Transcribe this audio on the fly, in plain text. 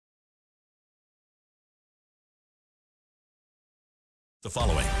The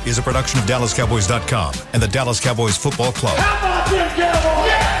following is a production of DallasCowboys.com and the Dallas Cowboys Football Club. How about them Cowboys?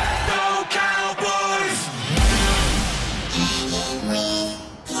 Yeah! Go Cowboys!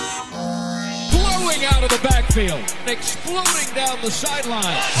 Blowing out of the backfield, exploding down the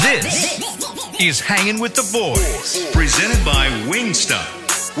sideline. This is Hangin' with the Boys, presented by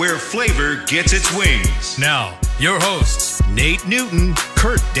Wingstop, where flavor gets its wings. Now, your hosts, Nate Newton,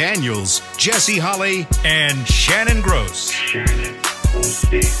 Kurt Daniels, Jesse Holley, and Shannon Gross.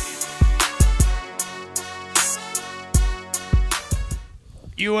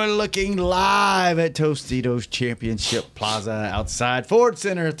 You are looking live at Tostitos Championship Plaza outside Ford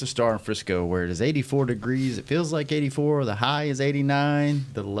Center at the Star in Frisco, where it is 84 degrees. It feels like 84. The high is 89.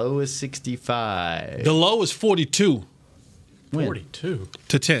 The low is 65. The low is 42. When? 42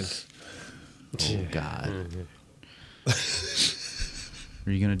 to 10. Oh, God.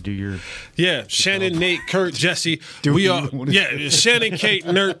 Are you going to do your... Yeah, Shannon, Nate, Kurt, Jesse. We are... Yeah, Shannon, Kate,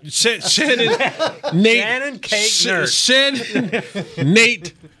 Nert. Shannon, Nate. Shannon, Kate, Nert. Shannon,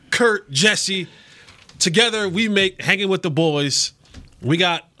 Nate, Kurt, Jesse. Together, we make Hanging with the Boys. We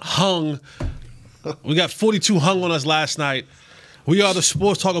got hung. We got 42 hung on us last night. We are the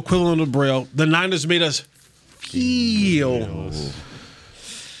sports talk equivalent of Braille. The Niners made us feel.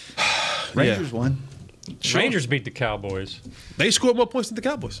 Rangers won. Sure. Rangers beat the Cowboys. They scored more points than the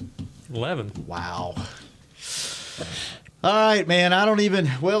Cowboys. 11. Wow. All right, man. I don't even.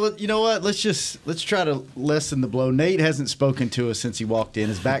 Well, you know what? Let's try to lessen the blow. Nate hasn't spoken to us since he walked in.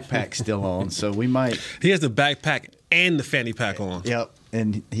 His backpack's still on, so we might. He has the backpack and the fanny pack on. Yep,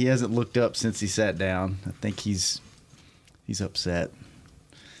 and he hasn't looked up since he sat down. I think he's upset.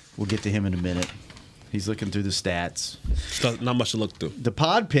 We'll get to him in a minute. He's looking through the stats. Not much to look through. The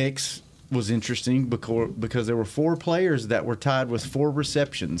pod picks was interesting because there were 4 players that were tied with 4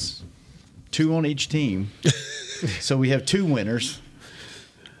 receptions, 2 on each team. So we have 2 winners.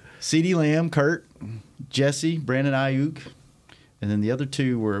 CeeDee Lamb, Kurt, Jesse, Brandon Ayuk, and then the other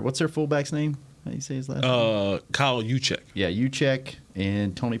 2 were, what's their fullback's name? How do you say his last name? Kyle Juszczyk. Yeah, Juszczyk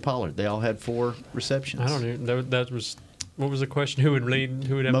and Tony Pollard. They all had 4 receptions. I don't know. That was what was the question? Who would lead?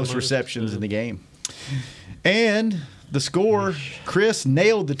 Who would have most receptions in the game? And the score, Chris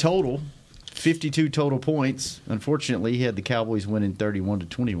nailed the total. 52 total points. Unfortunately, he had the Cowboys winning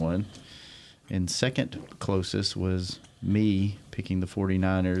 31-21. And second closest was me picking the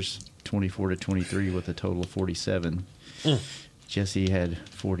 49ers 24-23 with a total of 47. Jesse had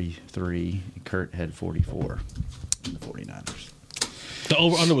 43, and Kurt had 44 in the 49ers. The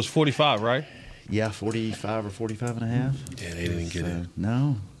over-under was 45, right? Yeah, 45 or 45 and a half. Yeah, they didn't get it.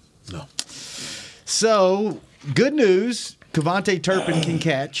 No. No. So, good news. Kevontae Turpin can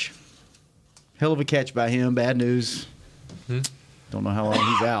catch. Hell of a catch by him. Bad news. Don't know how long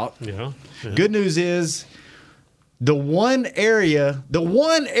he's out. Yeah. Good news is the one area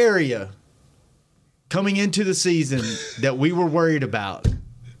coming into the season that we were worried about.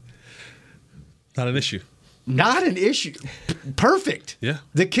 Not an issue. Not an issue. Perfect. Yeah.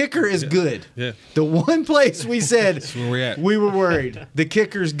 The kicker is good. Yeah. The one place we said That's where we're at. we were worried. The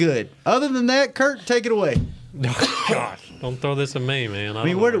kicker's good. Other than that, Kurt, take it away. Oh, gosh. Don't throw this at me, man. I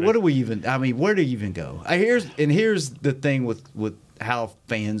mean, where do we even? I mean, where do you even go? Here's the thing with how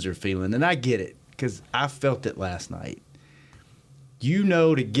fans are feeling, and I get it because I felt it last night. You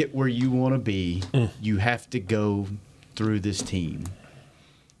know, to get where you want to be, you have to go through this team,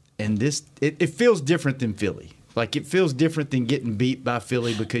 and it feels different than Philly. Like, it feels different than getting beat by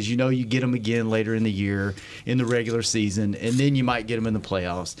Philly because you know you get them again later in the year in the regular season, and then you might get them in the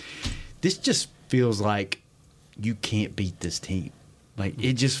playoffs. This just feels like you can't beat this team. Like,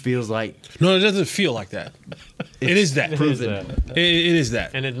 it just feels like... No, it doesn't feel like that. It is that. It is that. It is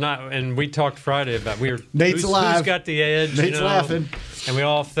that. And it's not. And we talked Friday about Nate's alive. Who's got the edge? Nate's laughing. And we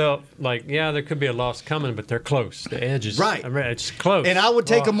all felt like, yeah, there could be a loss coming, but they're close. The edge is right. I mean, it's close. And I would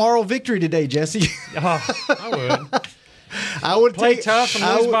take a moral victory today, Jesse. I would. I would Play take tough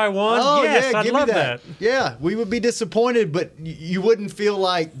and lose by one. Oh, yes, yeah, I'd give me love that. Yeah, we would be disappointed, but you wouldn't feel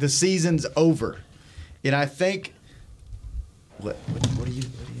like the season's over. And I think. What are you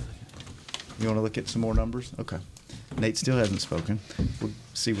looking at? You want to look at some more numbers? Okay. Nate still hasn't spoken. We'll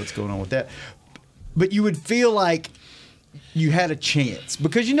see what's going on with that. But you would feel like you had a chance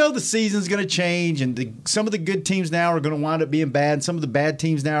because you know the season's going to change, and some of the good teams now are going to wind up being bad, and some of the bad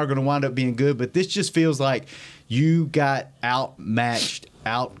teams now are going to wind up being good. But this just feels like you got outmatched,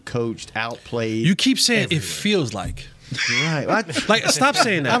 outcoached, outplayed. You keep saying everywhere. It feels like. Right. Like, stop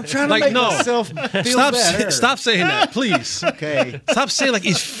saying that. I'm trying to like, make no. myself feel Stop, better. stop saying that, please. Okay. Stop saying like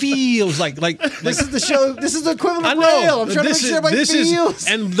it feels like This is the show. This is the equivalent I of know. real. I'm trying to make sure everybody feels.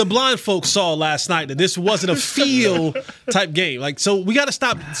 And the blind folks saw last night that this wasn't a feel type game. Like, so we got to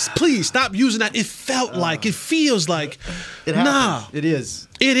stop. Please stop using that. It felt like. It feels like. It nah. happens. It is.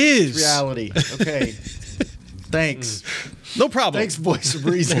 It is. Reality. Okay. Thanks. No problem. Thanks, voice of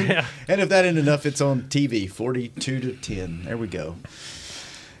reason. And if that ain't enough, it's on TV, 42-10. There we go.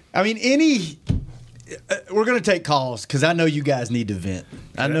 I mean, we're going to take calls because I know you guys need to vent.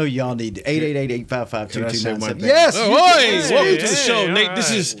 I know y'all need to. 888-855-2297. Yes. Oh, hey, welcome to the show, Nate. right.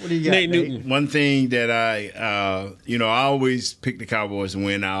 This is What do you got, Nate Nate? Newton. One thing that I always pick the Cowboys to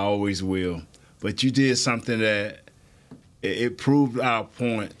win. I always will. But you did something that it proved our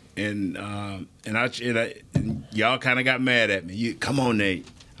point, and y'all kind of got mad at me. Come on, Nate.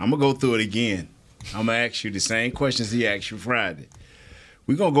 I'm gonna go through it again. I'm gonna ask you the same questions he asked you Friday.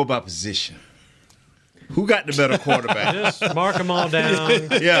 We're gonna go by position. Who got the better quarterback? Just mark them all down.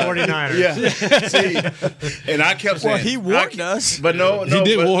 Yeah. 49ers. Yeah. See, and I kept saying. Well, he warned us. But no. He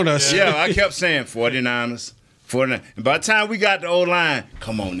did warn us. Yeah, I kept saying 49ers. 49. And by the time we got the O-line,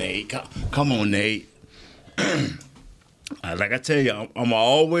 come on, Nate. Come on, Nate. Like I tell you, I'm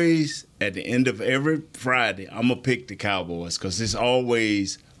always, at the end of every Friday, I'm going to pick the Cowboys because it's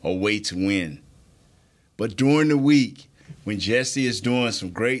always a way to win. But during the week, when Jesse is doing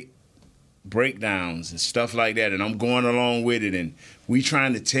some great breakdowns and stuff like that, and I'm going along with it, and we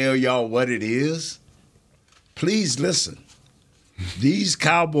trying to tell y'all what it is, please listen. These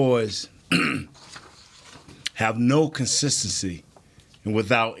Cowboys have no consistency. And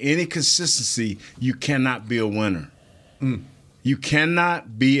without any consistency, you cannot be a winner. You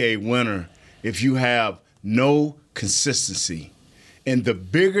cannot be a winner if you have no consistency. And the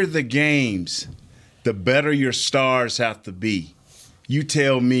bigger the games, the better your stars have to be. You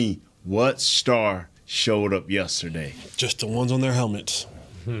tell me what star showed up yesterday. Just the ones on their helmets.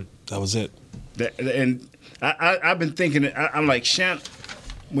 That was it. And I've been thinking, I'm like, Shannon,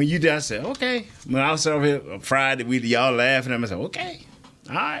 when you did, I said, okay. When I was over here Friday, y'all laughing at me, I said, okay,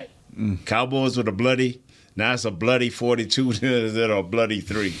 all right. Cowboys with a bloody, now it's a bloody 42 instead of a bloody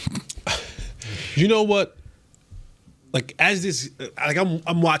 3. You know what? Like, as this, like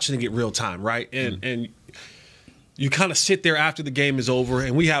I'm watching it real time, right? And you kind of sit there after the game is over,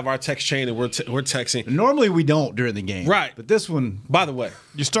 and we have our text chain, and we're texting. Normally we don't during the game. Right. But this one. By the way,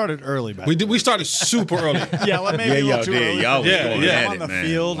 You started early, back we started super early. Yeah, well, maybe a little y'all too did. early. Y'all was Yeah, going yeah. at I'm on it, the man.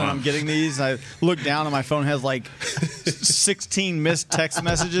 field and Wow. I'm getting these. And I look down and my phone has like 16 missed text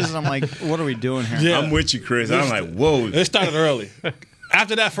messages, and I'm like, "What are we doing here?" Yeah. I'm with you, Chris. I'm like, whoa. It started early.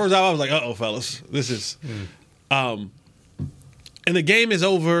 After that first hour, I was like, "Uh-oh, fellas, this is." And the game is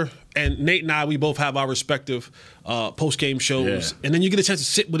over, and Nate and I, we both have our respective post-game shows, Yeah. and then you get a chance to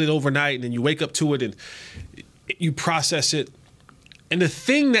sit with it overnight, and then you wake up to it, and you process it. And the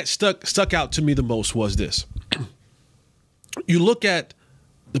thing that stuck out to me the most was this: you look at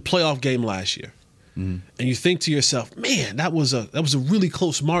the playoff game last year, and you think to yourself, "Man, that was a really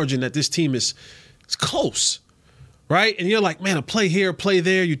close margin. That this team is close." Right? And you're like, man, a play here, a play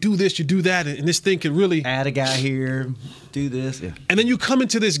there, you do this, you do that, and this thing can really. Add a guy here, do this. Yeah. And then you come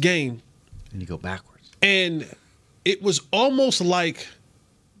into this game, And you go backwards. and it was almost like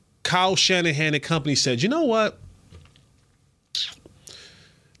Kyle Shanahan and company said, you know what?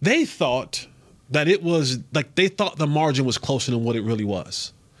 They thought that it was like they thought the margin was closer than what it really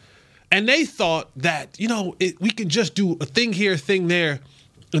was. And they thought that, we can just do a thing here, a thing there,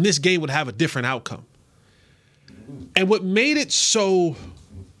 and this game would have a different outcome. And what made it so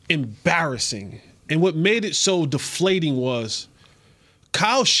embarrassing and what made it so deflating was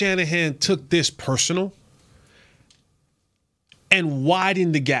Kyle Shanahan took this personal and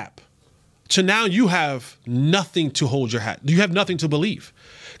widened the gap. So now you have nothing to hold your hat. You have nothing to believe.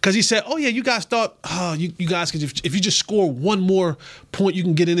 Because he said, oh, yeah, you guys thought, you guys, because if you just score one more point, you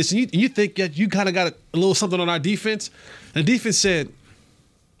can get in this. And you think that you kind of got a little something on our defense. And the defense said,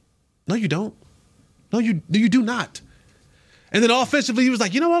 no, you don't. No, you do not. And then offensively, he was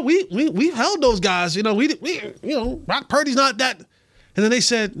like, you know what? We held those guys. Brock Purdy's not that. And then they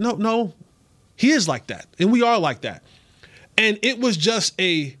said, no, he is like that, and we are like that. And it was just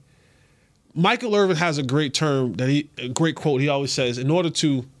Michael Irvin has a great term a great quote. He always says, in order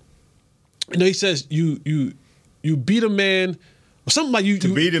to, he says you beat a man. Or something like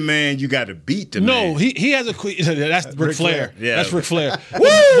To beat a man, you got to beat the No, man. he has that's Ric Flair. Yeah. That's Ric Flair.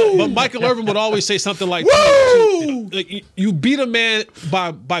 But Michael Irvin would always say something like, like you beat a man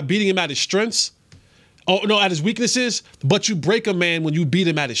by beating him at his strengths. Oh no, at his weaknesses. But you break a man when you beat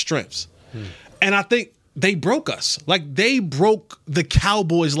him at his strengths. And I think they broke us. Like, they broke the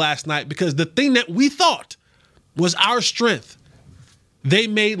Cowboys last night because the thing that we thought was our strength, they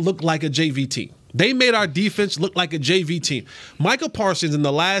made look like a JV team. They made our defense look like a JV team. Micah Parsons in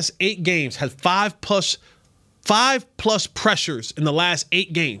the last 8 games had 5+ pressures in the last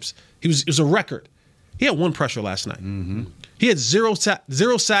 8 games. It was a record. He had 1 pressure last night. Mm-hmm. He had 0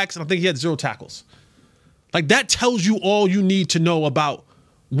 sacks, and I think he had 0 tackles. Like, that tells you all you need to know about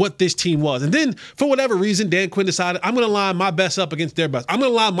what this team was. And then, for whatever reason, Dan Quinn decided, I'm going to line my best up against their best. I'm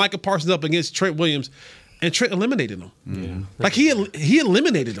going to line Micah Parsons up against Trent Williams, and Trent eliminated him. Mm-hmm. Like, he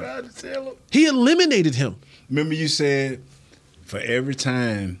eliminated him. He eliminated him. Remember you said, for every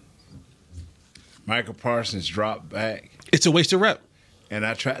time Micah Parsons dropped back, it's a waste of rep. And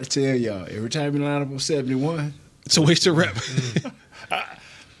I tried to tell y'all, every time you line up on 71, it's a waste of rep.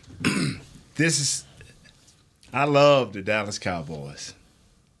 I love the Dallas Cowboys.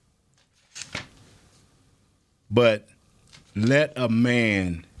 But let a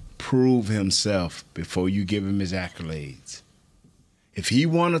man prove himself before you give him his accolades. If he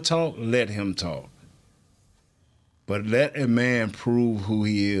want to talk, let him talk. But let a man prove who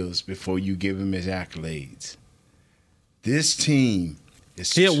he is before you give him his accolades. This team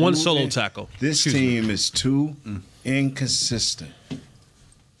is He had 1 solo tackle. This team is too inconsistent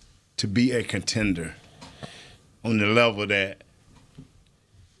to be a contender on the level that,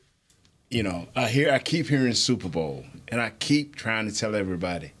 you know, I keep hearing Super Bowl, and I keep trying to tell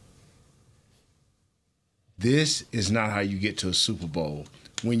everybody, this is not how you get to a Super Bowl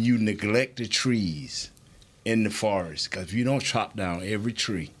when you neglect the trees in the forest. Because if you don't chop down every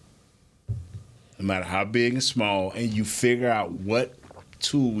tree, no matter how big and small, and you figure out what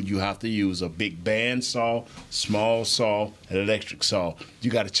tool you have to use, a big band saw, small saw, an electric saw,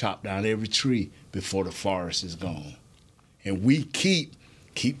 you got to chop down every tree before the forest is gone. And we keep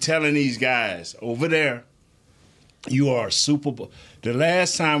telling these guys over there, you are a Super Bowl. The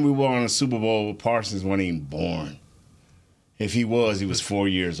last time we were on a Super Bowl, Parsons wasn't even born. If he was 4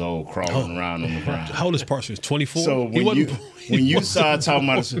 years old, crawling around on the ground. How old is Parsons? 24? So when you start talking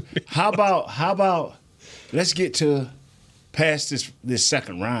about this, how about let's get to past this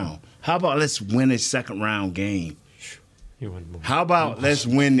second round. How about let's win a second round game? How about let's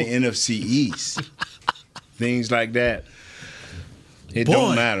win the NFC East? Things like that. It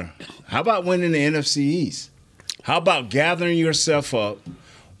don't matter. How about winning the NFC East? How about gathering yourself up,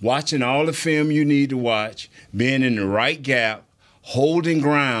 watching all the film you need to watch, being in the right gap, holding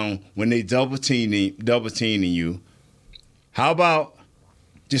ground when they double teaming you? How about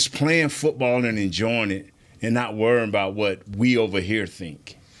just playing football and enjoying it and not worrying about what we over here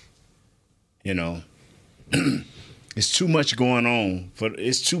think? You know, it's too much going on.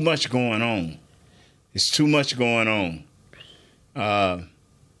 It's too much going on. It's too much going on.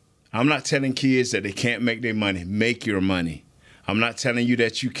 I'm not telling kids that they can't make their money. Make your money. I'm not telling you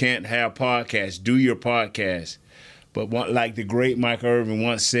that you can't have podcasts. Do your podcast. But like the great Mike Irvin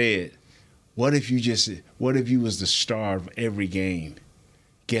once said, what if you was the star of every game?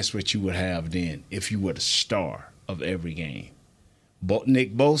 Guess what you would have then if you were the star of every game?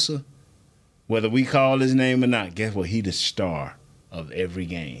 Nick Bosa, whether we call his name or not, guess what? He the star of every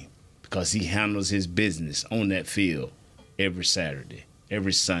game because he handles his business on that field every Saturday,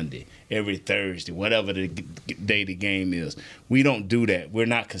 every Sunday, every Thursday, whatever the day the game is. We don't do that. We're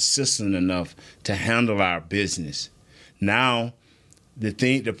not consistent enough to handle our business. Now,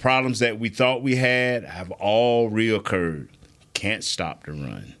 the problems that we thought we had have all reoccurred. Can't stop the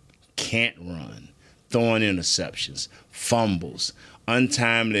run. Can't run. Throwing interceptions, fumbles,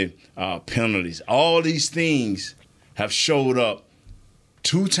 untimely penalties. All these things have showed up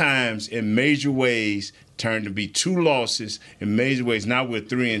 2 times in major ways, turned to be 2 losses in major ways. Now we're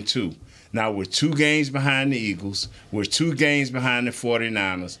 3-2. Now we're 2 games behind the Eagles. We're 2 games behind the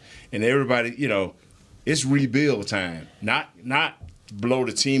 49ers. And everybody, you know, it's rebuild time. Not blow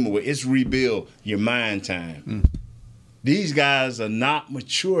the team away. It's rebuild your mind time. Mm. These guys are not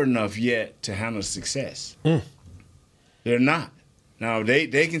mature enough yet to handle success. Mm. They're not. Now, they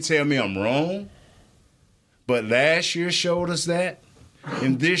can tell me I'm wrong, but last year showed us that,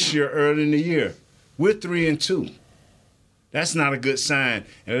 and this year, early in the year, we're 3-2. That's not a good sign.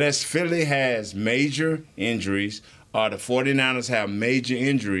 Unless Philly has major injuries or the 49ers have major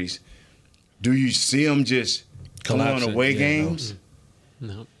injuries, do you see them just throwing away games?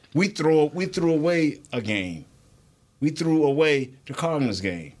 No. We threw away a game. We threw away the Cardinals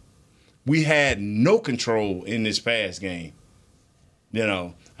game. We had no control in this past game. You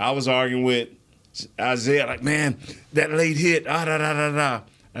know, I was arguing with Isaiah, like, man, that late hit, I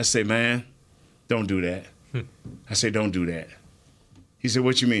say, man, don't do that. I say, don't do that. He said,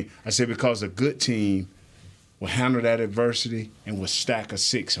 what you mean? I said, because a good team will handle that adversity and will stack a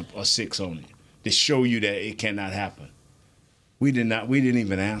six on it to show you that it cannot happen. We didn't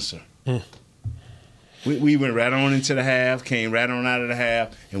even answer. We went right on into the half, came right on out of the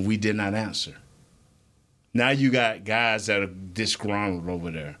half, and we did not answer. Now you got guys that are disgruntled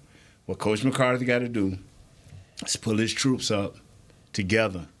over there. What Coach McCarthy got to do is pull his troops up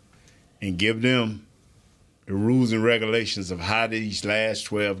together and give them the rules and regulations of how these last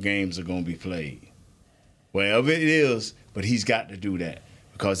 12 games are going to be played. Wherever it is, but he's got to do that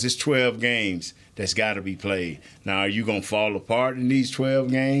because it's 12 games that's got to be played. Now, are you going to fall apart in these 12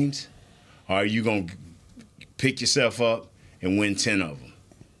 games, or are you going to pick yourself up and win 10 of them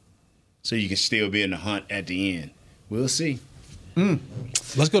so you can still be in the hunt at the end? We'll see.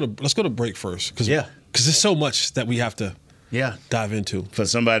 Let's go to break first because there's so much that we have to dive into. For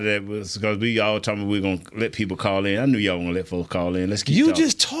somebody that was, because we all talking we're going to let people call in. I knew y'all were going to let folks call in. Let's keep You talking.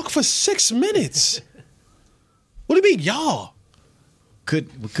 just talk for 6 minutes. What do you mean, y'all? We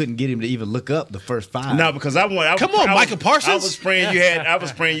couldn't get him to even look up the first 5. No, because Come on, Micah Parsons. I was praying you had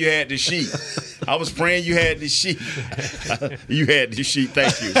the sheet. I was praying you had the sheet. You had the sheet.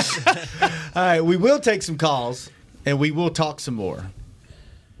 Thank you. All right, we will take some calls and we will talk some more.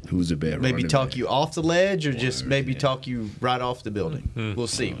 Who's the better? Maybe talk you off the ledge or just maybe talk you right off the building. We'll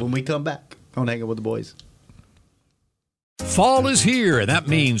see when we come back on Hanging with the Boys. Fall is here, and that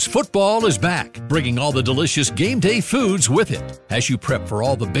means football is back, bringing all the delicious game day foods with it. As you prep for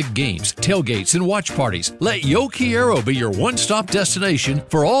all the big games, tailgates, and watch parties, let Yo Quiero be your one-stop destination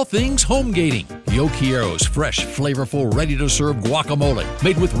for all things home gating. Yo Quiero's fresh, flavorful, ready-to-serve guacamole,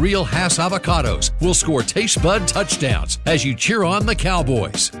 made with real Hass avocados, will score taste bud touchdowns as you cheer on the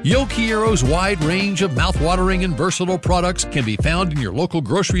Cowboys. Yo Quiero's wide range of mouthwatering and versatile products can be found in your local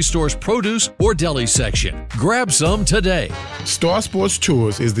grocery store's produce or deli section. Grab some today. Star Sports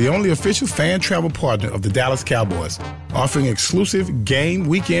Tours is the only official fan travel partner of the Dallas Cowboys, offering exclusive game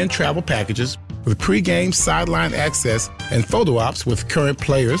weekend travel packages with pre-game sideline access and photo ops with current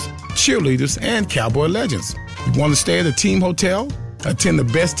players, cheerleaders, and Cowboy legends. You want to stay at a team hotel, attend the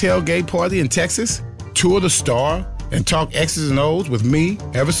best tailgate party in Texas, tour the Star, and talk X's and O's with me,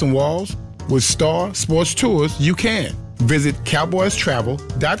 Everson Walls? With Star Sports Tours, you can. Visit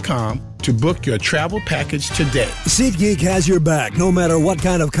cowboystravel.com to book your travel package today. SeatGeek has your back no matter what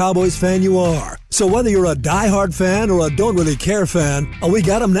kind of Cowboys fan you are. So whether you're a diehard fan or a don't really care fan, a we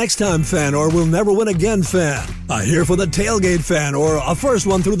got 'em next time fan or we'll never win again fan, a here for the tailgate fan or a first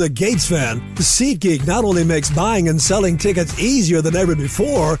one through the gates fan, SeatGeek not only makes buying and selling tickets easier than ever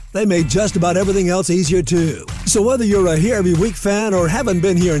before, they made just about everything else easier too. So whether you're a here every week fan or haven't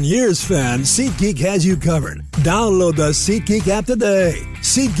been here in years fan, SeatGeek has you covered. Download the SeatGeek app today.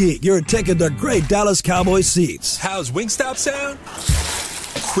 SeatGeek, your ticket to great Dallas Cowboys seats. How's Wingstop sound?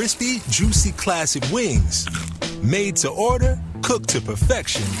 Crispy, juicy, classic wings. Made to order, cooked to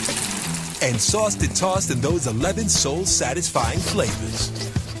perfection. And sauced and tossed in those 11 soul-satisfying flavors.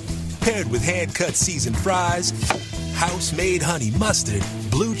 Paired with hand-cut seasoned fries, house-made honey mustard,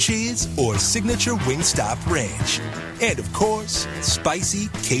 blue cheese, or signature Wingstop ranch. And, of course, spicy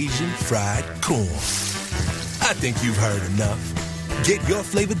Cajun fried corn. I think you've heard enough. Get your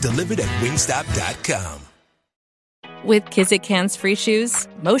flavor delivered at wingstop.com. With Kizik hands-free shoes,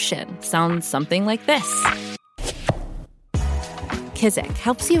 motion sounds something like this. Kizik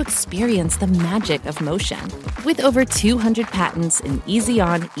helps you experience the magic of motion. With over 200 patents and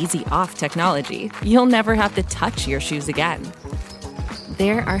easy-on, easy-off technology, you'll never have to touch your shoes again.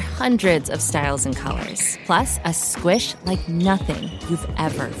 There are hundreds of styles and colors, plus a squish like nothing you've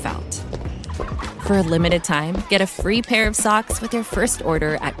ever felt. For a limited time, get a free pair of socks with your first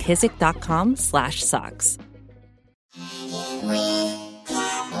order at kizik.com/socks.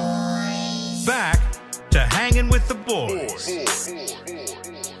 Back to Hanging with the Boys.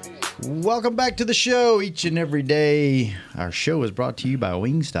 Welcome back to the show each and every day. Our show is brought to you by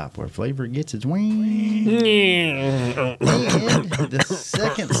Wingstop, where flavor gets its wings. And the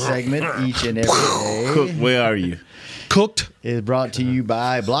second segment each and every day. Cook, where are you? Cooked is brought to you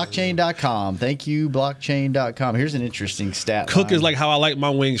by blockchain.com. Thank you, blockchain.com. Here's an interesting stat. Cook is like how I like my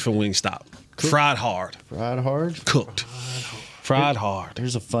wings from Wingstop. Fried hard. Fried hard? Cooked. Fried hard.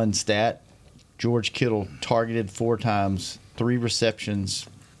 Here's a fun stat. George Kittle targeted 4 times, 3 receptions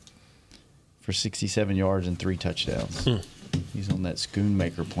for 67 yards and 3 touchdowns. He's on that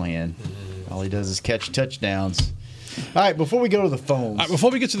Schoonmaker plan. All he does is catch touchdowns. All right, before we go to the phones. All right, before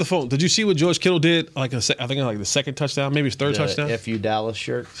we get to the phone, did you see what George Kittle did? I think like the second touchdown, maybe his third touchdown. FU Dallas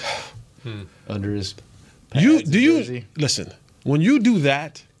shirt under his. Jersey. Listen? When you do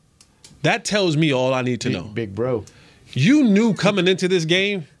that, that tells me all I need to know. Big bro. You knew coming into this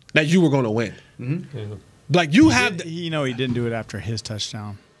game that you were going to win. Like you have, He didn't do it after his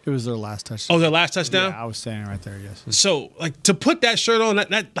touchdown. It was their last touchdown. Oh, their last touchdown. Yeah, I was standing right there. Yes. So like to put that shirt on,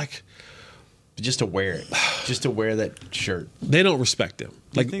 that like just to wear it, just to wear that shirt. They don't respect him.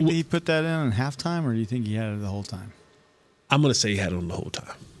 Do you think that he put that in halftime, or do you think he had it the whole time? I'm gonna say he had it on the whole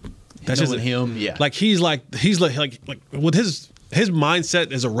time. That's Knowing just him, yeah. Like he's like with his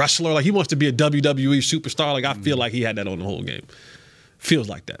mindset as a wrestler, like he wants to be a WWE superstar. Like I feel like he had that on the whole game. Feels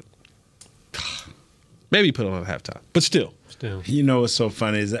like that. Maybe he put it on at halftime, but still. You know what's so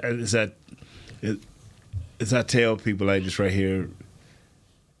funny is that as I tell people like this right here,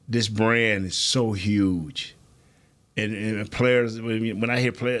 this brand is so huge. And players, when I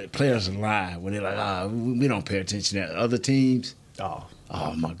hear players lie, when they're like, we don't pay attention to other teams.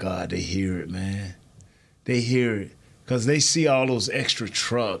 Oh my God, they hear it, man. They hear it because they see all those extra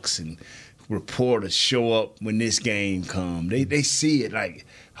trucks and reporters show up when this game comes. They see it like,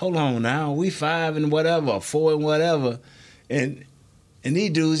 hold on now, we 5 and whatever, 4 and whatever, and these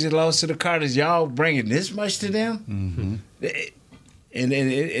dudes just lost to the Cardinals. Y'all bringing this much to them? Mm-hmm. And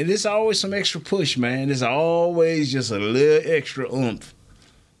it's always some extra push, man. It's always just a little extra oomph,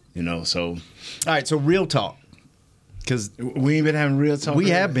 so. All right, so real talk. Because we ain't been having real talk. We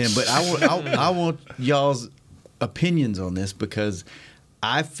have been, but I want y'all's opinions on this because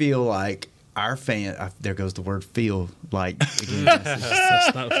I feel like our fan. There goes the word "feel." Like again,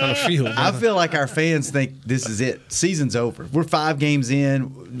 that's not a feel. I feel like our fans think this is it. Season's over. We're 5 games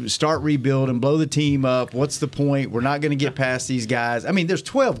in. Start rebuilding. Blow the team up. What's the point? We're not going to get past these guys. I mean, there's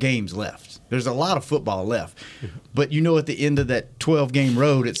 12 games left. There's a lot of football left. But at the end of that 12-game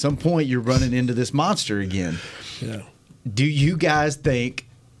road, at some point you're running into this monster again. Yeah. Do you guys think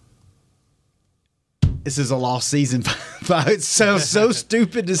this is a lost season? It sounds so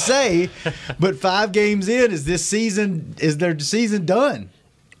stupid to say, but 5 games in, is their season done?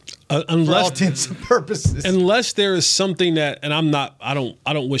 Unless, for all intents and purposes. Unless there is something that, and I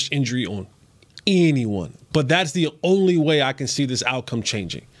don't wish injury on anyone, but that's the only way I can see this outcome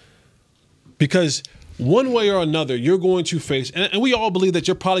changing. Because one way or another, you're going to face, and we all believe that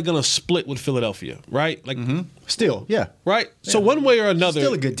you're probably going to split with Philadelphia, right? Like, still, yeah, right. Yeah. So one way or another,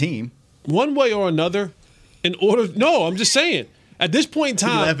 still a good team. One way or another, no, I'm just saying. At this point in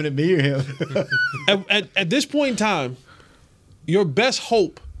time, you laughing at me or him? at this point in time, your best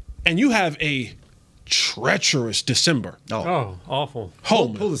hope, and you have a treacherous December. Oh, awful. Pull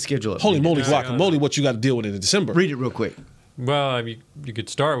the schedule up. Holy moly, guacamole! What you got to deal with in December? Read it real quick. Well, you could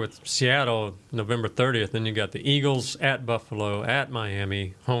start with Seattle, November 30th. Then you got the Eagles at Buffalo, at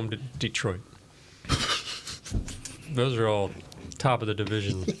Miami, home to Detroit. Those are all top of the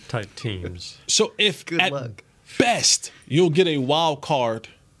division type teams. So if Good at luck. best you'll get a wild card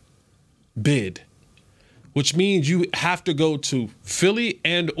bid, which means you have to go to Philly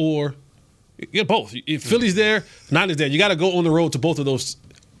and or get both. If Philly's there, Niners there, you got to go on the road to both of those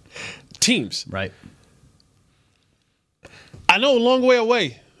teams. Right. I know a long way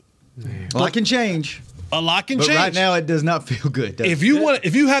away. A lot can change. A lot can But change. right now, it does not feel good. does If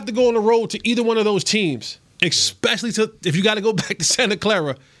it? you have to go on the road to either one of those teams, especially if you got to go back to Santa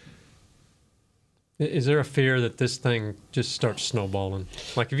Clara. Is there a fear that this thing just starts snowballing?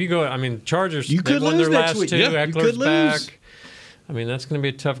 Like if you go, Chargers, You they could won lose their next last week. 2. Yeah, you Eckler's could lose. back. That's going to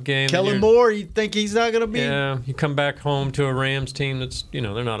be a tough game. Kellen Moore, you think he's not going to be? Yeah, you come back home to a Rams team that's, they're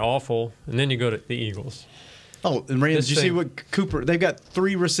not awful, and then you go to the Eagles. Oh, and Rams, did you see what Cooper? They've got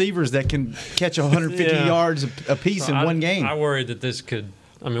 3 receivers that can catch 150 yards apiece in one game. I worried that this could.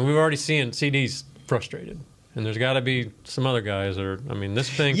 We've already seen CD's frustrated, and there's got to be some other guys that are.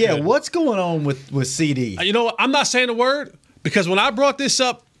 This thing. Yeah, could, what's going on with CD? You know what? I'm not saying a word because when I brought this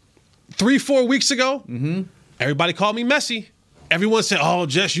up 3-4 weeks ago, everybody called me messy. Everyone said, "Oh,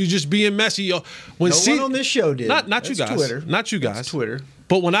 Jess, you just being messy." When one on this show did. Not That's you guys. Twitter. Not you guys. That's Twitter.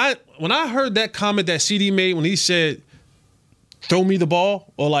 But when I heard that comment that CD made when he said, "Throw me the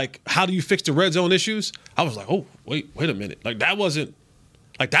ball," or like, "How do you fix the red zone issues?" I was like, "Oh, wait a minute!" Like that wasn't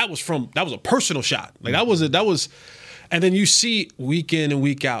like that was a personal shot. Like that was, and then you see week in and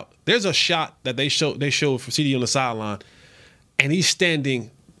week out. There's a shot that they showed for CD on the sideline, and he's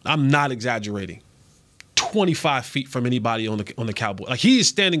standing. I'm not exaggerating. 25 feet from anybody on the Cowboys. Like he is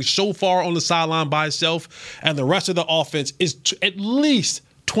standing so far on the sideline by himself, and the rest of the offense is at least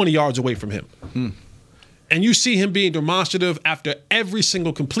 20 yards away from him. And you see him being demonstrative after every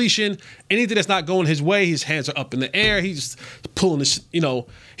single completion. Anything that's not going his way, his hands are up in the air. He's pulling this,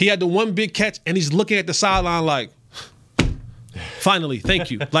 he had the one big catch, and he's looking at the sideline like, finally, thank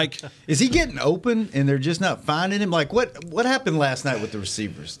you. Like, is he getting open and they're just not finding him? Like, what happened last night with the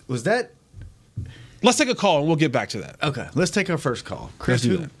receivers? Was that Let's take a call and we'll get back to that. Okay, let's take our first call. Chris,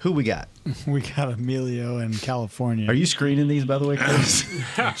 who we got? We got Emilio in California. Are you screening these, by the way, Chris?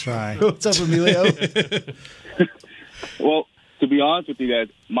 I'll try. What's up, Emilio? Well, to be honest with you guys,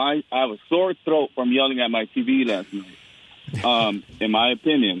 I have a sore throat from yelling at my TV last night. In my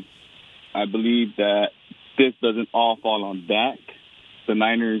opinion, I believe that this doesn't all fall on Dak. The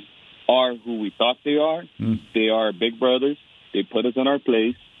Niners are who we thought they are. They are big brothers. They put us in our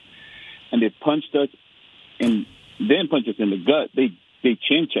place, and they punched us and then punched us in the gut. They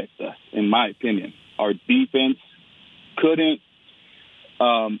chin checked us, in my opinion. Our defense couldn't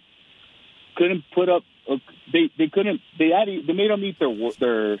put up. They couldn't. They made them eat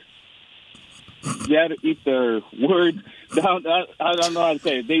their. They had to eat their words down. I don't know how to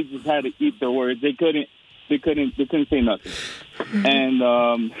say it. They just had to eat their words. They couldn't say nothing.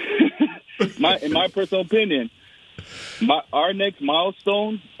 And in my personal opinion, our next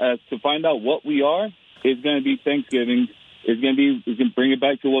milestone as to find out what we are is going to be Thanksgiving. We're going to bring it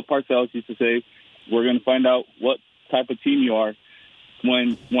back to what Parcells used to say. We're going to find out what type of team you are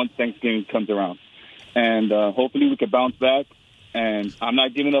once Thanksgiving comes around. And hopefully we can bounce back. And I'm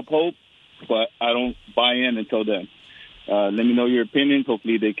not giving up hope, but I don't buy in until then. Let me know your opinions.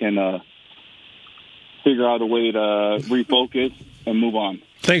 Hopefully they can figure out a way to refocus and move on.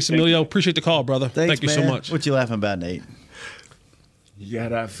 Thanks, Emilio. Appreciate the call, brother. Thank you so much. What you laughing about, Nate? You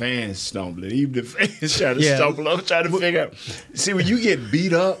got our fans stumbling. Even the fans try to stumble up, trying to figure out. See, when you get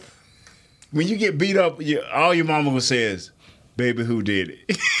beat up, all your mama will say is, baby, who did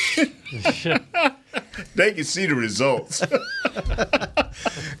it? They can see the results.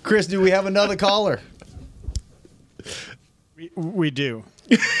 Chris, do we have another caller? We do.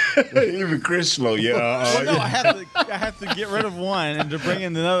 Even Chris slow, yeah. Well, no, I have to get rid of one and to bring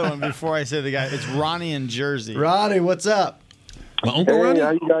in another one before I say the guy. It's Ronnie in Jersey. Ronnie, what's up? My Uncle Ronnie?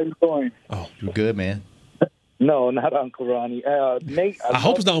 How you guys doing? Oh, you're good, man. No, not Uncle Ronnie. Nate, I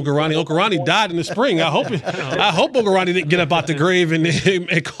hope it's not Uncle Ronnie. Uncle Ronnie died in the spring. I hope Uncle Ronnie didn't get up out the grave and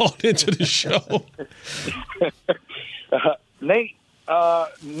called into the show. Nate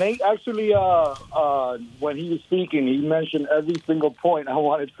actually, when he was speaking, he mentioned every single point I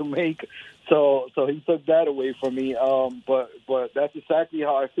wanted to make. So he took that away from me. But that's exactly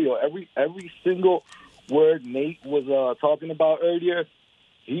how I feel. Every single word Nate was talking about earlier,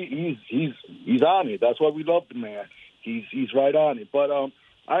 he's on it. That's why we love the man. He's right on it. But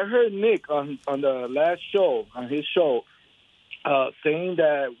I heard Nick on the last show, on his show, saying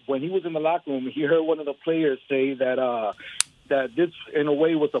that when he was in the locker room, he heard one of the players say that this, in a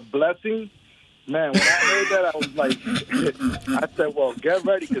way, was a blessing. Man, when I heard that, I was like, I said, well, get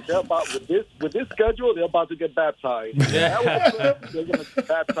ready, because they're about, with this schedule, they're about to get baptized. They're going to get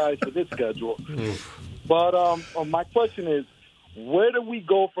baptized with this schedule. But my question is, where do we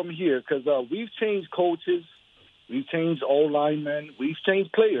go from here? Because we've changed coaches. We've changed O-linemen. We've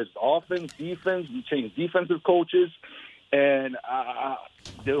changed players, offense, defense. We've changed defensive coaches. And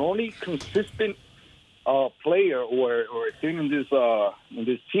the only consistent player or thing in this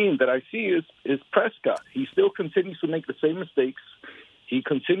team that I see is Prescott. He still continues to make the same mistakes. He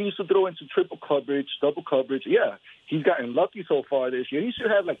continues to throw into triple coverage, double coverage. Yeah, he's gotten lucky so far this year. He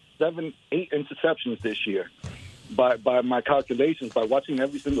should have like 7-8 interceptions this year by my calculations, by watching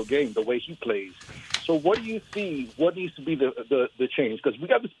every single game, the way he plays. So what do you see? What needs to be the change? Because we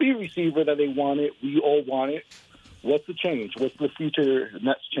got the speed receiver that they wanted. We all want it. What's the change? What's the future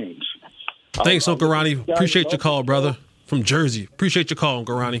next change? Thanks, Uncle Ronnie. Appreciate your call, brother. From Jersey. Appreciate your call,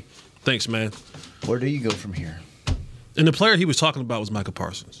 Uncle Ronnie. Thanks, man. Where do you go from here? And the player he was talking about was Michael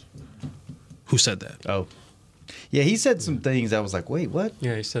Parsons. Who said that? Oh. Yeah, he said some things. I was like, wait, what?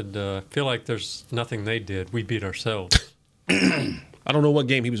 Yeah, he said, I feel like there's nothing they did. We beat ourselves. I don't know what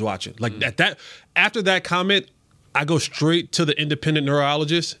game he was watching. Like after that comment, I go straight to the independent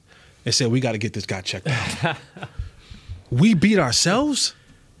neurologist and say, we got to get this guy checked out. We beat ourselves?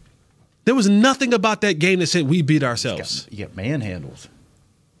 There was nothing about that game that said we beat ourselves. You got manhandled.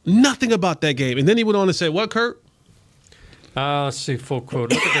 Nothing about that game. And then he went on to say, what, Kurt? Let's see, full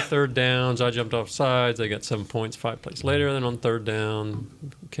quote. Look at the third downs. I jumped off sides. They got 7 points 5 plays later. Then on third down,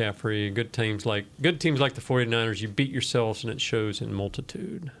 McCaffrey, good teams like the 49ers, you beat yourselves, and it shows in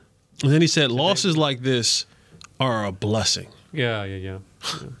multitude. And then he said, losses like this are a blessing. Yeah. He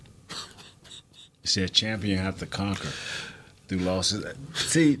said, champion have to conquer through losses.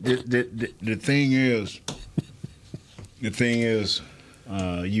 See, the thing is,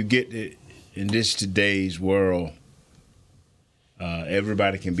 you get it in this today's world.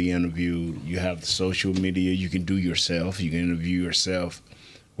 Everybody can be interviewed. You have the social media. You can do yourself. You can interview yourself.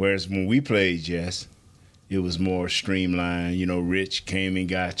 Whereas when we played, Jess, it was more streamlined. You know, Rich came and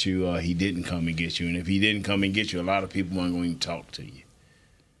got you, or he didn't come and get you. And if he didn't come and get you, a lot of people weren't going to talk to you.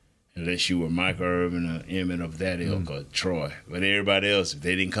 Unless you were Michael Irvin or Emmett of that ilk or Troy. But everybody else, if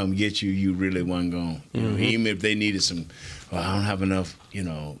they didn't come get you, you really wasn't going. You know, even if they needed some, I don't have enough,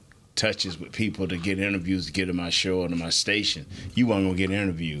 touches with people to get interviews to get to my show or to my station, you weren't going to get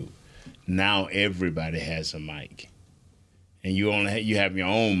interviewed. Now everybody has a mic. And you have your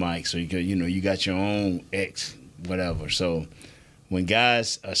own mic, so you got your own X, whatever. So when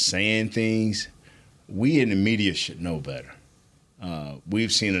guys are saying things, we in the media should know better.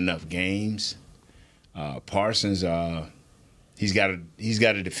 We've seen enough games. Parsons, he's got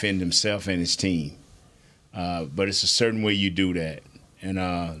to defend himself and his team, but it's a certain way you do that. And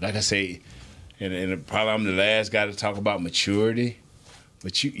like I say, and probably I'm the last guy to talk about maturity,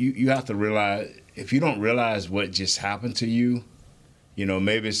 but you have to realize, if you don't realize what just happened to you,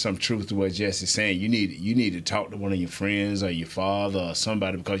 maybe it's some truth to what Jesse's saying. You need to talk to one of your friends or your father or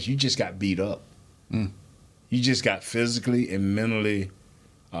somebody, because you just got beat up. You just got physically and mentally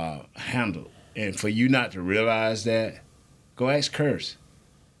handled. And for you not to realize that, go ask Curse.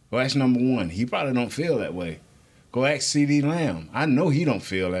 Go ask number one. He probably don't feel that way. Go ask C.D. Lamb. I know he don't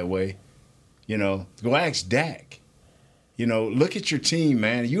feel that way. Go ask Dak. Look at your team,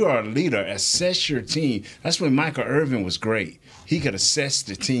 man. You are a leader. Assess your team. That's when Michael Irvin was great. He could assess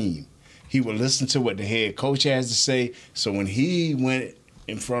the team. He would listen to what the head coach has to say. So when he went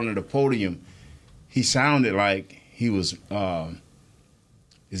in front of the podium, he sounded like he was,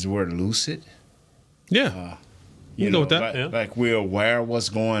 is the word lucid? Yeah. You know that. Like we're aware of what's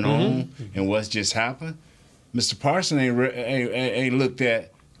going on and what's just happened. Mr. Parson ain't looked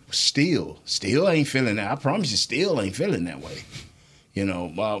at Steele. Steele ain't feeling that. I promise you, Steele ain't feeling that way.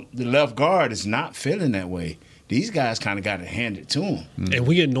 The left guard is not feeling that way. These guys kind of got it handed to them. And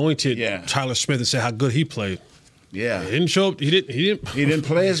we anointed Tyler Smith and said how good he played. Yeah, he didn't show up. He didn't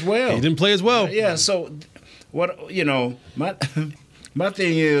play as well. He didn't play as well. Yeah. So, what my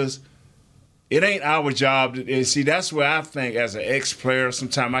thing is, it ain't our job to see. That's where I think, as an ex-player,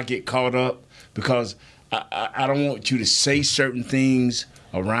 sometimes I get caught up because I don't want you to say certain things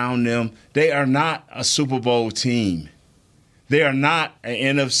around them. They are not a Super Bowl team. They are not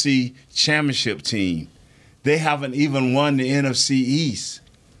an NFC championship team. They haven't even won the NFC East.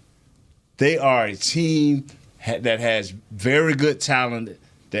 They are a team that has very good talent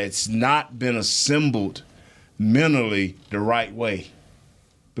that's not been assembled mentally the right way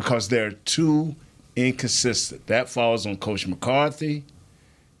because they're too inconsistent. That falls on Coach McCarthy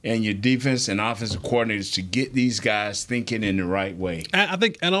and your defense and offensive coordinators to get these guys thinking in the right way. I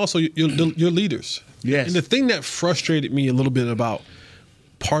think, and also your leaders. Yes. And the thing that frustrated me a little bit about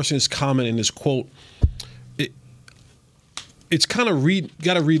Parsons' comment in this quote, it's kind of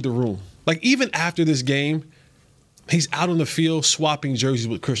got to read the room. Like, even after this game, he's out on the field swapping jerseys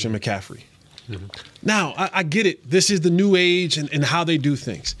with Christian McCaffrey. Now, I get it. This is the new age and how they do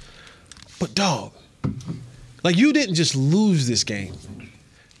things. But, dog, like, you didn't just lose this game.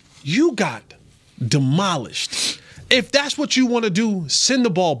 You got demolished. If that's what you want to do, send the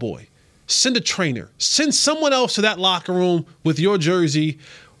ball boy. Send a trainer. Send someone else to that locker room with your jersey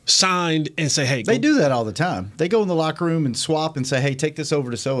signed and say, hey. They do that all the time. They go in the locker room and swap and say, hey, take this over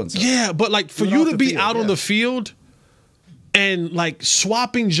to so-and-so. Yeah, but, like, for you to be out on the field and, like,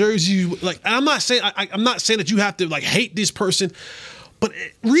 swapping jerseys, like, I'm not saying that you have to, like, hate this person, but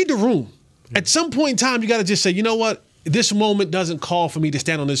read the room. At some point in time, you got to just say, you know what? This moment doesn't call for me to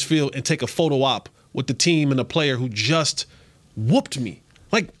stand on this field and take a photo op with the team and the player who just whooped me,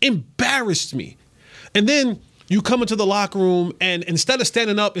 like embarrassed me. And then you come into the locker room and instead of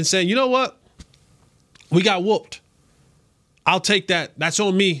standing up and saying, you know what? We got whooped. I'll take that. That's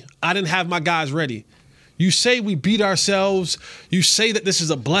on me. I didn't have my guys ready. You say we beat ourselves. You say that this is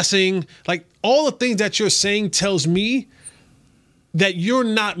a blessing. Like, all the things that you're saying tells me that you're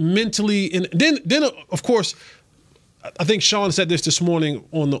not mentally in. Then of course, I think Sean said this morning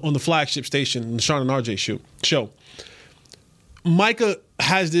on the flagship station, the Sean and RJ show. Micah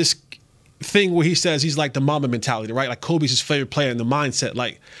has this thing where he says he's like the Mamba mentality, right? Like, Kobe's his favorite player, and the mindset.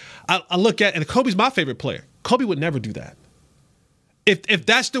 Like, I look at, and Kobe's my favorite player. Kobe would never do that. If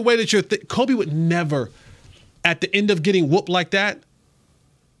that's the way that you're, Kobe would never, at the end of getting whooped like that,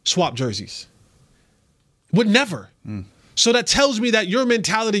 swap jerseys. Would never. So that tells me that your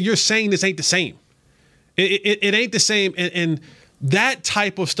mentality, you're saying this ain't the same. It ain't the same, and that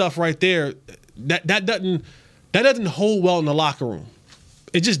type of stuff right there, that doesn't hold well in the locker room.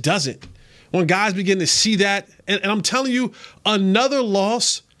 It just doesn't. When guys begin to see that, and I'm telling you, another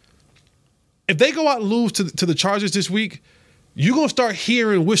loss. If they go out and lose to the Chargers this week, you're going to start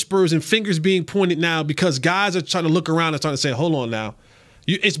hearing whispers and fingers being pointed now because guys are trying to look around and trying to say, hold on now.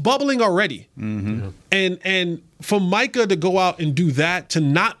 It's bubbling already. Mm-hmm. And for Micah to go out and do that,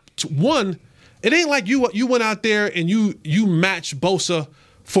 it ain't like you went out there and you matched Bosa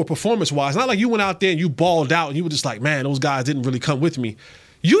for performance-wise. Not like you went out there and you balled out and you were just like, man, those guys didn't really come with me.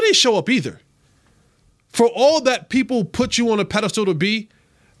 You didn't show up either. For all that people put you on a pedestal to be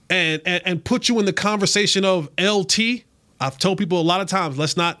and put you in the conversation of LT, I've told people a lot of times,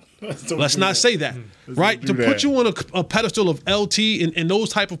 let's not say that, right? To put you on a pedestal of LT and those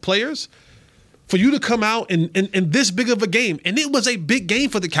type of players, for you to come out in this big of a game, and it was a big game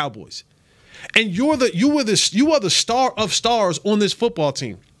for the Cowboys, and you are the star of stars on this football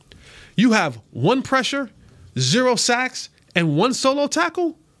team. You have 1 pressure, 0 sacks, and 1 solo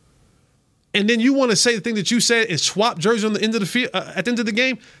tackle, and then you want to say the thing that you said is swap jerseys on the end of the field at the end of the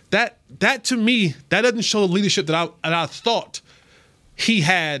game. That to me, that doesn't show the leadership that I thought he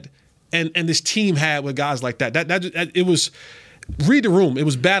had and this team had with guys like that. That it was read the room. It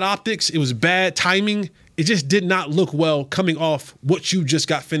was bad optics. It was bad timing. It just did not look well coming off what you just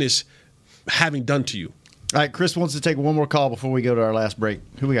got finished having done to you. All right, Chris wants to take one more call before we go to our last break.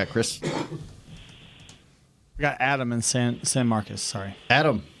 Who we got, Chris? We got Adam in San Marcos. Sorry,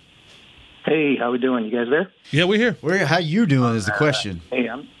 Adam. Hey, how we doing? You guys there? Yeah, we're here. How you doing is the question. Hey,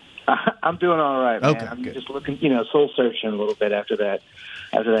 I'm doing all right, man. Okay, I'm good. just looking, soul searching a little bit after that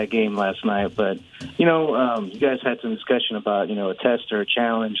game last night. But you guys had some discussion about a test or a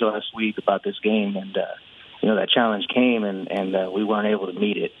challenge last week about this game, and that challenge came, and we weren't able to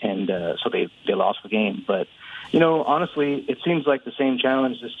meet it, and so they lost the game. But honestly, it seems like the same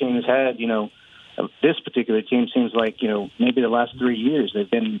challenge this team has had. This particular team seems like maybe the last 3 years they've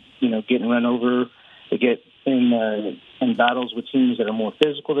been getting run over. They get in battles with teams that are more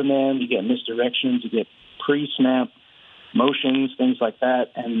physical than them. You get misdirections. You get pre-snap motions, things like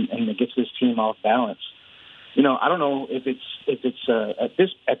that, and it gets this team off balance. I don't know if it's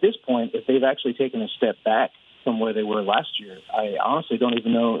at this point if they've actually taken a step back from where they were last year. I honestly don't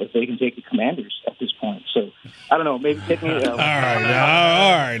even know if they can take the Commanders at this point. So I don't know. Maybe take me. All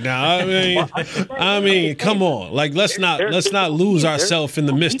right. Now, I mean, come on. Like, let's not lose ourselves in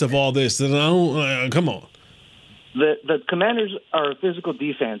the midst of all this. Come on. The Commanders are a physical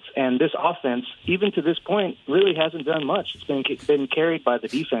defense, and this offense, even to this point, really hasn't done much. It's been carried by the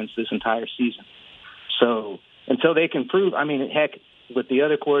defense this entire season. So until they can prove, heck, with the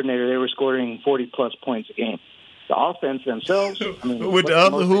other coordinator, they were scoring 40-plus points a game. The offense themselves, with the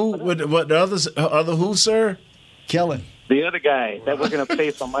other who? What the other who, sir? Kellen. The other guy that we're going to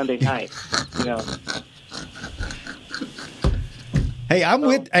face on Monday night. Hey,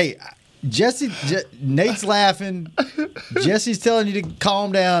 Hey, Jesse. Nate's laughing. Jesse's telling you to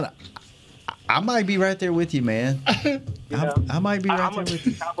calm down. I might be right there with you, man. I might be right there with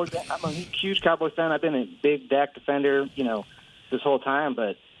you. I'm a huge Cowboys fan. I've been a big Dak defender, this whole time.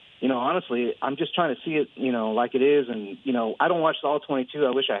 But, honestly, I'm just trying to see it, like it is. And, I don't watch the all 22.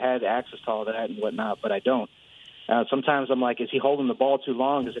 I wish I had access to all that and whatnot, but I don't. Sometimes I'm like, is he holding the ball too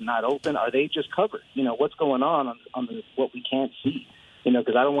long? Is it not open? Are they just covered? What's going on what we can't see?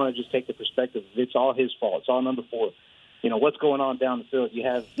 Because I don't want to just take the perspective of it's all his fault. It's all number 4. What's going on down the field? You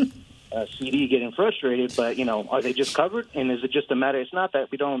have CD getting frustrated, but, are they just covered? And is it just a matter? It's not that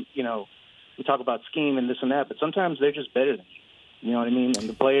we don't, we talk about scheme and this and that, but sometimes they're just better than you. You know what I mean? And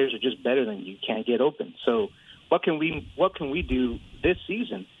the players are just better than you. Can't get open. So what can we do this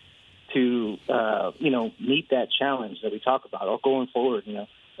season to, meet that challenge that we talk about or going forward,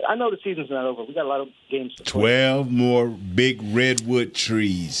 I know the season's not over. We got a lot of games to play. 12 more big redwood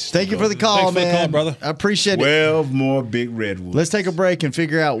trees. Thank you for the call, man. For the call, brother. I appreciate 12 more big redwoods. Let's take a break and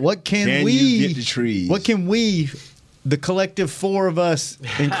figure out what can we you get the trees? What can we, the collective 4 of us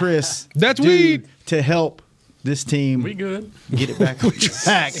and Chris, That's do weed. to help this team We good. get it back on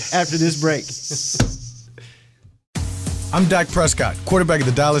track after this break. I'm Dak Prescott, quarterback of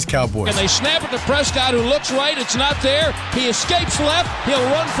the Dallas Cowboys. And they snap it to Prescott, who looks right. It's not there. He escapes left. He'll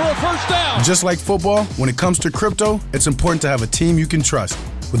run for a first down. Just like football, when it comes to crypto, it's important to have a team you can trust.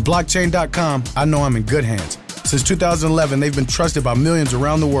 With blockchain.com, I know I'm in good hands. Since 2011, they've been trusted by millions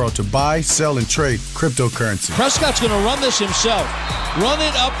around the world to buy, sell, and trade cryptocurrency. Prescott's going to run this himself. Run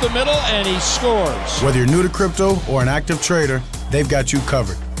it up the middle, and he scores. Whether you're new to crypto or an active trader, they've got you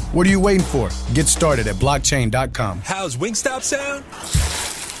covered. What are you waiting for? Get started at blockchain.com. How's Wingstop sound?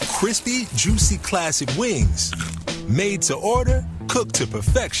 Crispy, juicy, classic wings. Made to order, cooked to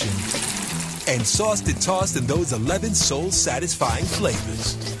perfection. And sauced and tossed in those 11 soul-satisfying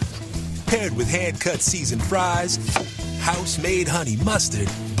flavors. Paired with hand-cut seasoned fries, house-made honey mustard,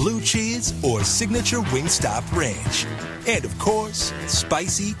 blue cheese, or signature Wingstop ranch. And of course,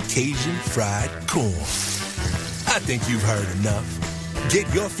 spicy Cajun fried corn. I think you've heard enough.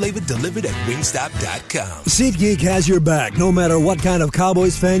 Get your flavor delivered at Wingstop.com. SeatGeek has your back no matter what kind of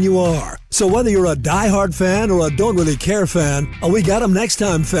Cowboys fan you are. So whether you're a diehard fan or a don't really care fan, a we got 'em next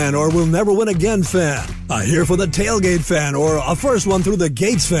time fan or we'll never win again fan, a here for the tailgate fan or a first one through the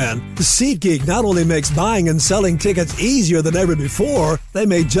gates fan, SeatGeek not only makes buying and selling tickets easier than ever before, they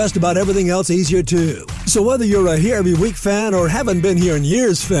made just about everything else easier too. So whether you're a here every week fan or haven't been here in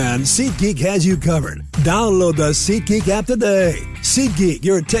years fan, SeatGeek has you covered. Download the SeatGeek app today. SeatGeek,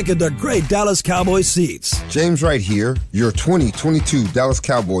 your ticket to great Dallas Cowboys seats. James Wright here, your 2022 Dallas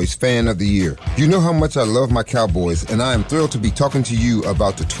Cowboys Fan of the Year. You know how much I love my Cowboys, and I am thrilled to be talking to you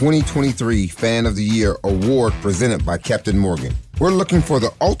about the 2023 Fan of the Year award presented by Captain Morgan. We're looking for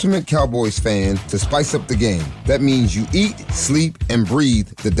the ultimate Cowboys fan to spice up the game. That means you eat, sleep, and breathe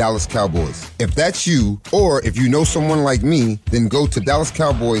the Dallas Cowboys. If that's you, or if you know someone like me, then go to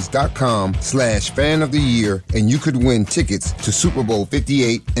DallasCowboys.com/fan of the year, and you could win tickets to Super Bowl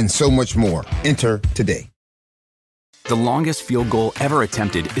 58 and so much more. Enter today. The longest field goal ever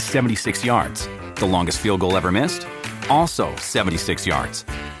attempted is 76 yards. The longest field goal ever missed? Also 76 yards.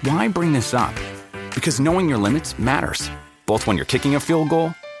 Why bring this up? Because knowing your limits matters, both when you're kicking a field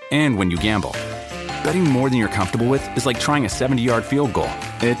goal and when you gamble. Betting more than you're comfortable with is like trying a 70-yard field goal.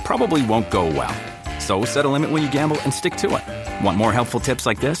 It probably won't go well. So set a limit when you gamble and stick to it. Want more helpful tips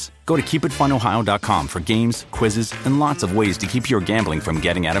like this? Go to keepitfunohio.com for games, quizzes, and lots of ways to keep your gambling from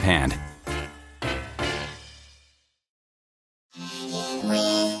getting out of hand.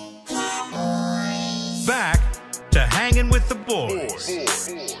 Back to Hanging with the Boys.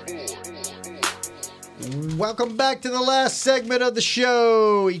 Welcome back to the last segment of the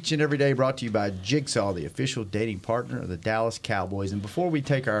show. Each and every day brought to you by Jigsaw, the official dating partner of the Dallas Cowboys. And before we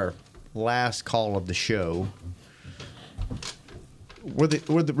take our last call of the show, were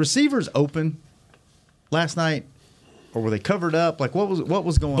the receivers open last night, or were they covered up? Like what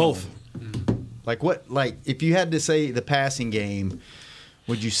was going Both. on? Like if you had to say the passing game,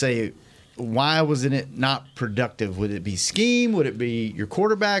 would you say why wasn't it not productive? Would it be scheme? Would it be your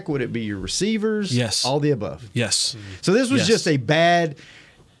quarterback? Would it be your receivers? Yes. All the above. Yes. So this was just a bad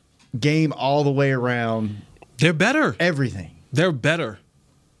game all the way around. They're better. Everything. They're better.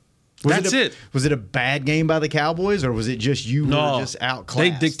 That's it. Was it a bad game by the Cowboys, or was it just you were just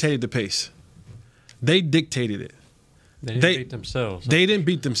outclassed? They dictated the pace. They dictated it. They didn't beat themselves. They didn't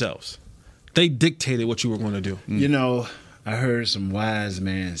beat themselves. They dictated what you were going to do. You know, I heard some wise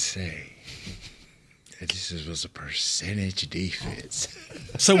man say that this was a percentage defense.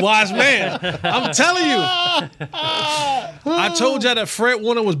 It's a wise man. I'm telling you. I told y'all that Fred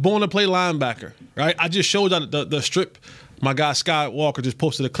Warner was born to play linebacker, right? I just showed y'all the strip. My guy Scott Walker just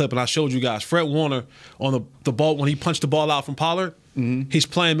posted a clip, and I showed you guys. Fred Warner on the ball, when he punched the ball out from Pollard, he's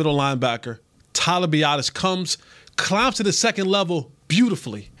playing middle linebacker. Tyler Biadasz climbs to the second level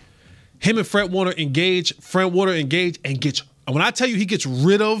beautifully. Him and Fred Warner engage, and gets, when I tell you he gets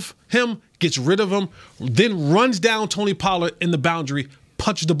rid of him, then runs down Tony Pollard in the boundary,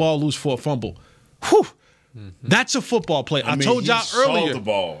 punches the ball loose for a fumble. Whew. That's a football play. I told y'all earlier. Saw the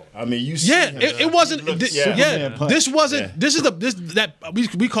ball. I mean, you see. It wasn't. This wasn't. This is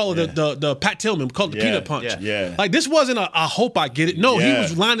we call it the Pat Tillman. We call it the peanut punch. Yeah. Like this wasn't a I hope I get it. No, he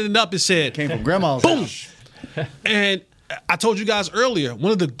was lining it up and said, came from grandma's boom. house. And I told you guys earlier,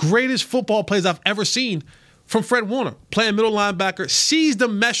 one of the greatest football plays I've ever seen from Fred Warner, playing middle linebacker, sees the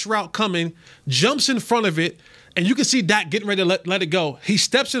mesh route coming, jumps in front of it, and you can see Dak getting ready to let it go. He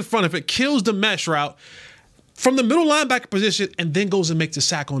steps in front of it, kills the mesh route from the middle linebacker position, and then goes and makes the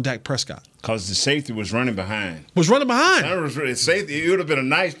sack on Dak Prescott. Because the safety was running behind. Safety, it would have been a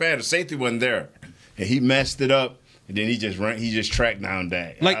nice pass. The safety wasn't there. And he messed it up, and then he just tracked down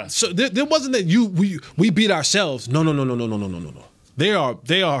Dak. So there wasn't that we beat ourselves. No.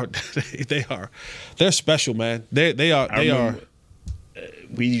 They're special, man. They are.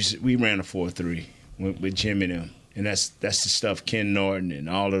 We ran a 4-3 with Jim and them, and that's the stuff Ken Norton and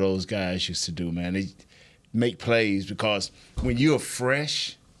all of those guys used to do, man. They make plays because when you're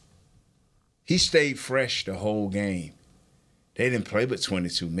fresh, he stayed fresh the whole game. They didn't play but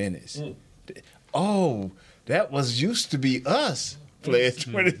 22 minutes. Oh, that was used to be us playing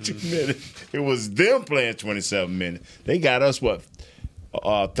 22 minutes. It was them playing 27 minutes. They got us,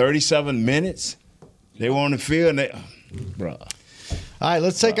 37 minutes? They were on the field, and bruh. All right,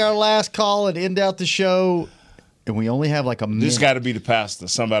 let's take our last call and end out the show. And we only have like a minute. This got to be the pastor,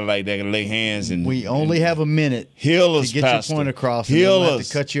 somebody like that can lay hands. And we only have a minute heal us, to get pastor. your point across. Heal us. Have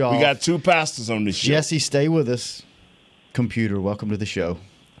to cut you off. We got two pastors on this show. Jesse, stay with us. Computer, welcome to the show.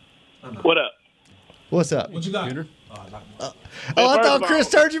 What up? What's up? What you got? I thought Chris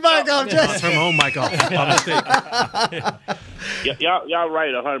turned your mic off. I turned my own mic off. My mistake. Y'all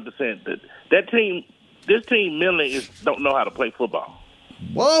right 100%. That team, this team mentally don't know how to play football.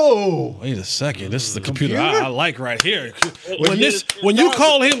 Whoa! Wait a second. This is the computer I like right here. When you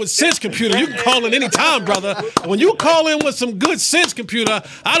call in with sense, computer, you can call in any time, brother. When you call in with some good sense, computer,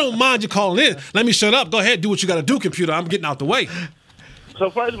 I don't mind you calling in. Let me shut up. Go ahead, do what you got to do, computer. I'm getting out the way.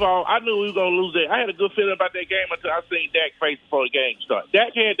 So first of all, I knew we were gonna lose that. I had a good feeling about that game until I seen Dak's face before the game started.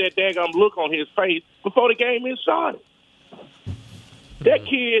 Dak had that daggum look on his face before the game even started. That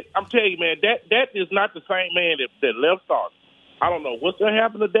kid, I'm telling you, man, that is not the same man that left started. I don't know what's going to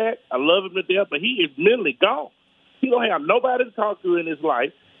happen to Dak. I love him to death, but he is mentally gone. He don't have nobody to talk to in his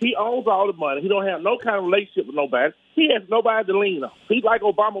life. He owns all the money. He don't have no kind of relationship with nobody. He has nobody to lean on. He's like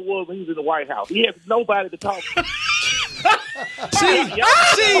Obama was when he was in the White House. He has nobody to talk to. See,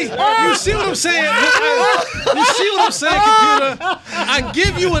 you see what I'm saying? You see what I'm saying, computer? I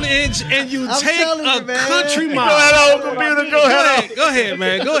give you an inch and you take a country mile. Go ahead on, computer. Go ahead. Go ahead,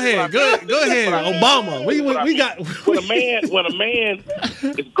 man. Go ahead. Go ahead. Obama. We got. When a man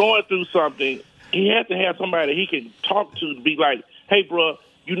is going through something, he has to have somebody he can talk to be like, "Hey, bro,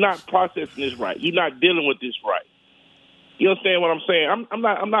 you're not processing this right. You're not dealing with this right." You understand what I'm saying?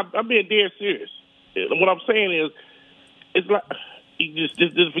 I'm being dead serious. What I'm saying is, it's like you just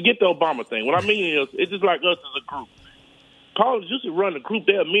forget the Obama thing. What I mean is, it's just like us as a group. College used to run the group.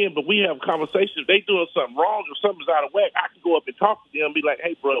 They're men, but we have conversations. If they doing something wrong or something's out of whack, I can go up and talk to them and be like,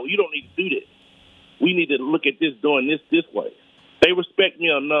 "Hey, bro, you don't need to do this. We need to look at this doing this way." They respect me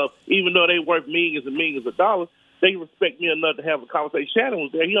enough, even though they worth millions and millions of dollars. They respect me enough to have a conversation. Shannon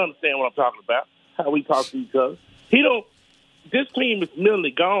was there. He understands what I'm talking about, how we talk to each other. This team is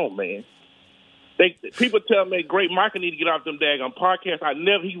mentally gone, man. People tell me, great Michael need to get off them daggone podcasts.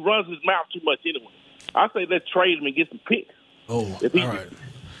 He runs his mouth too much anyway. I say let's trade him and get some picks. Oh, all right.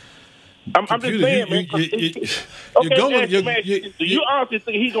 I'm just saying, man. Do you honestly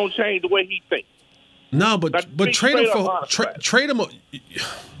think he's going to change the way he thinks? No, but trade him trade him.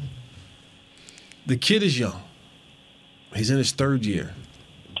 The kid is young. He's in his third year.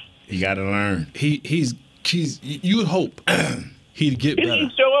 He got to learn. He's you would hope he'd get better. He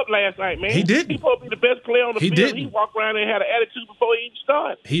didn't show up last night, man. He didn't. He's supposed to be the best player on the field. Didn't. He walked around and had an attitude before he even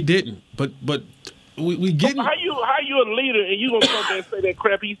started. He didn't. But we get How you a leader and you gonna come there and say that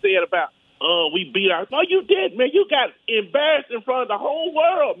crap he said about we beat our? No, you did, man. You got embarrassed in front of the whole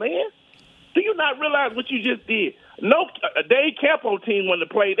world, man. Do you not realize what you just did? No, Dave Campo team wouldn't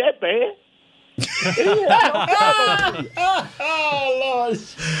have played that bad. Oh, Lord.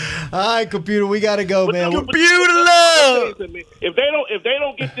 All right, computer, we got to go, man. Computer love. If they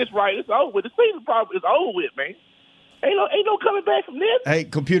don't get this right, it's over with. The season probably is over with, man. Ain't no coming back from this. Hey,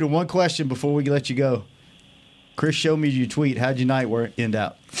 computer, one question before we let you go. Chris showed me your tweet. How'd your night end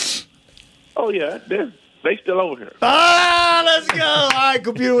out? Oh, yeah. They still over here. Let's go. All right,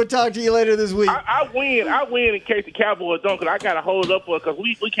 computer, we'll talk to you later this week. I win in case the Cowboys don't, because I got to hold up for it because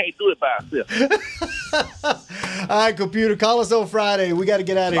we can't do it by ourselves. All right, computer, call us on Friday. We got to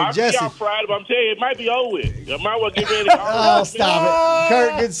get out of here. I'll Jesse. be out Friday, but I'm telling you, it might be over with. I might well get ready to Oh, stop it.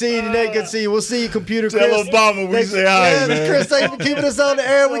 Kurt, good seeing you. Nate, good seeing you. We'll see you, computer. Tell Chris. Obama we say hi, man. Chris, thanks for keeping us on the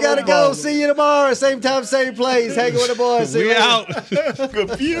air. We got to go. See you tomorrow. Same time, same place. Hanging with the boys. See you We later. out.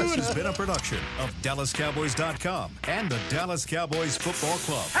 Computer. This has been a production of DallasCowboys.com and the Dallas Cowboys Football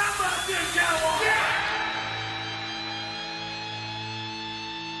Club. How about this, Cowboys?